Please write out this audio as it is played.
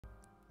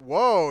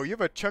Whoa, you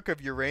have a chunk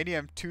of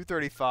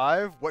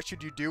uranium-235. What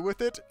should you do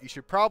with it? You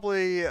should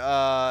probably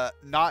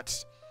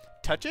not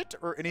touch it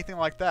or anything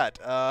like that.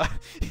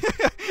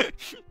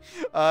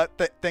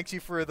 Thanks you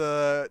for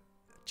the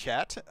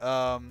chat.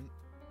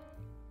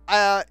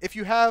 If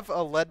you have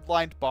a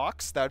lead-lined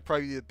box, that would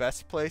probably be the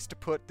best place to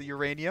put the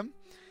uranium.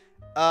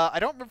 I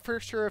don't remember for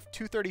sure if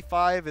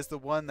 235 is the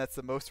one that's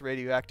the most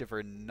radioactive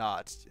or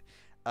not.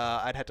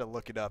 I'd have to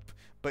look it up.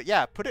 But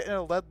yeah, put it in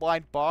a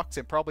lead-lined box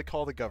and probably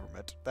call the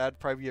government. That'd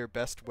probably be your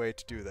best way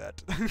to do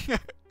that.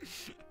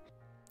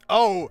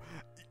 Oh,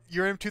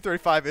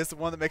 uranium-235 is the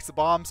one that makes the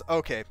bombs?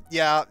 Okay,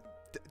 yeah,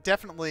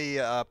 definitely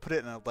put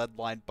it in a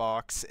lead-lined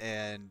box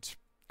and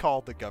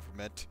call the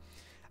government.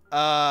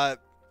 I've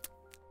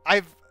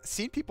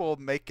seen people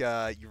make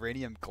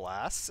uranium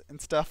glass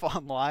and stuff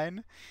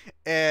online,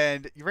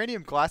 and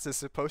uranium glass is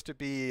supposed to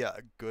be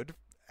good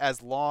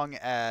as long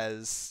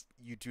as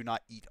you do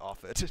not eat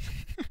off it.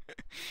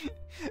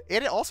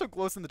 And it also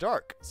glows in the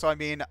dark. So, I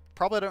mean,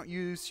 probably don't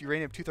use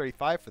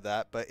uranium-235 for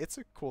that, but it's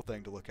a cool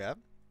thing to look at.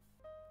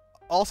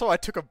 Also, I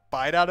took a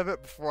bite out of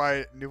it before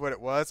I knew what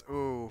it was.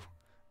 Ooh.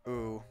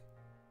 Ooh.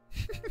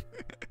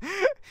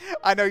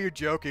 I know you're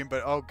joking,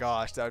 but oh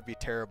gosh, that would be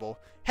terrible.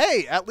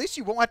 Hey, at least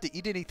you won't have to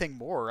eat anything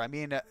more. I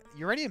mean,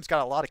 uranium's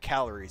got a lot of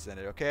calories in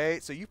it, okay?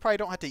 So you probably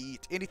don't have to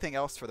eat anything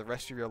else for the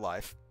rest of your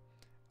life.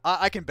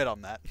 I can bet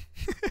on that.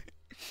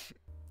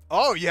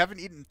 Oh, you haven't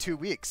eaten in 2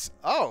 weeks.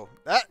 Oh,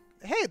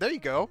 hey, there you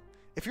go.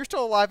 If you're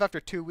still alive after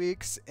 2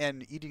 weeks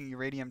and eating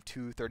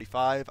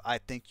uranium-235, I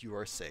think you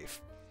are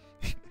safe.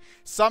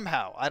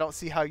 Somehow. I don't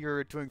see how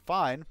you're doing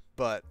fine,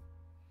 but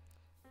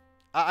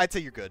I'd say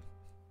you're good.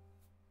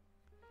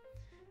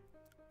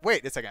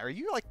 Wait a second. Are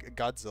you like a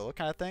Godzilla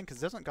kind of thing?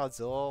 Because doesn't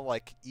Godzilla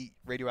like eat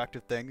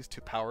radioactive things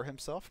to power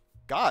himself?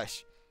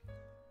 Gosh.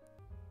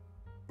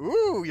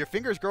 Ooh, your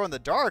fingers grow in the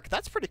dark.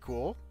 That's pretty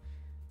cool.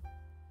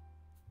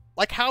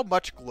 Like how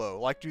much glow?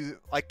 Like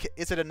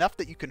is it enough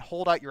that you can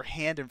hold out your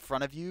hand in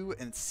front of you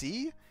and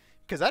see?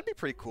 Because that'd be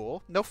pretty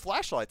cool. No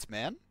flashlights,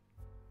 man.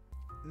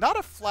 Not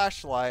a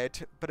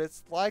flashlight, but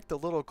it's like the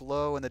little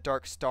glow in the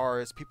dark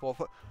stars people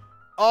put.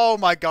 Oh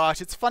my gosh,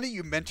 it's funny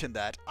you mentioned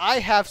that. I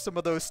have some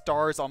of those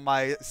stars on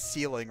my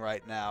ceiling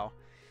right now.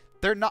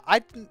 They're not, I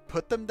didn't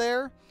put them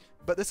there,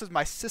 but this is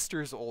my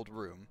sister's old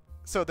room.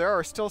 So there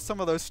are still some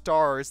of those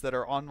stars that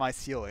are on my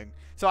ceiling.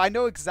 So I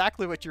know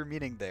exactly what you're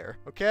meaning there,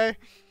 okay?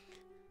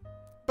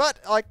 But,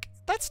 like,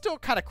 that's still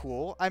kind of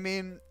cool. I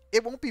mean,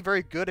 it won't be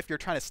very good if you're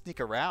trying to sneak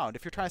around.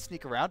 If you're trying to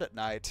sneak around at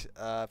night,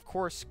 of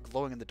course,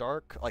 glowing in the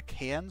dark, like,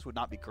 hands would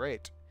not be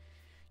great.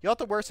 You'll have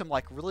to wear some,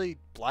 like, really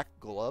black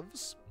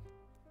gloves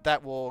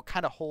that will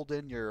kind of hold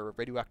in your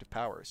radioactive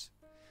powers.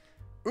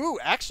 Ooh,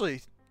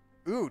 actually,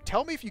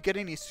 tell me if you get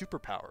any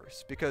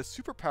superpowers, because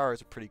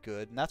superpowers are pretty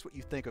good, and that's what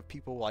you think of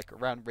people, like,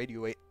 around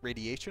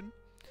radiation.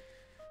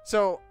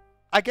 So,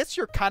 I guess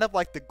you're kind of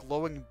like the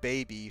glowing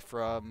baby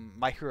from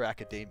My Hero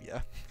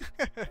Academia.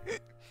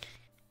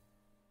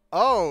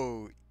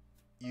 Oh,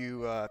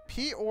 you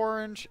pea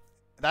orange.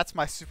 That's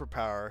my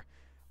superpower.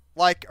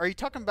 Like, are you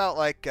talking about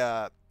like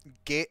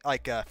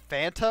like a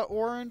Fanta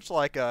orange,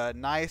 like a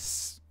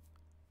nice,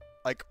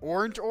 like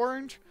orange,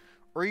 or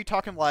are you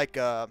talking like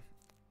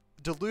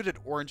diluted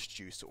orange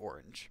juice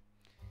orange?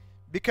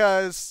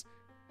 Because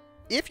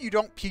if you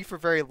don't pee for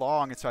very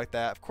long and stuff like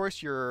that, of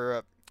course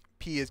your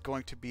pee is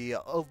going to be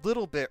a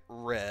little bit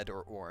red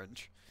or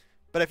orange.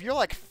 But if you're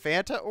like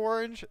Fanta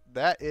orange,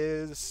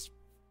 that's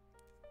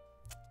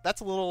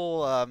a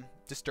little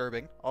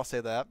disturbing. I'll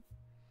say that.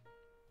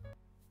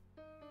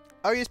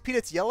 Oh, you use pee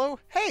that's yellow?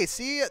 Hey,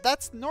 see,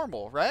 that's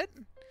normal, right?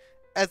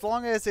 As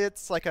long as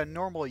it's like a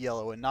normal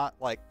yellow and not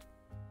like,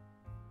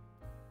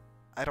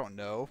 I don't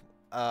know,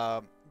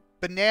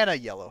 banana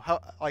yellow.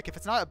 How, like if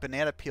it's not a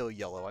banana peel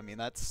yellow, I mean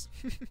that's.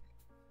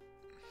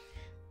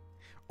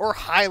 Or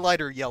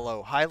highlighter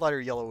yellow.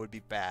 Highlighter yellow would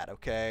be bad,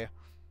 okay?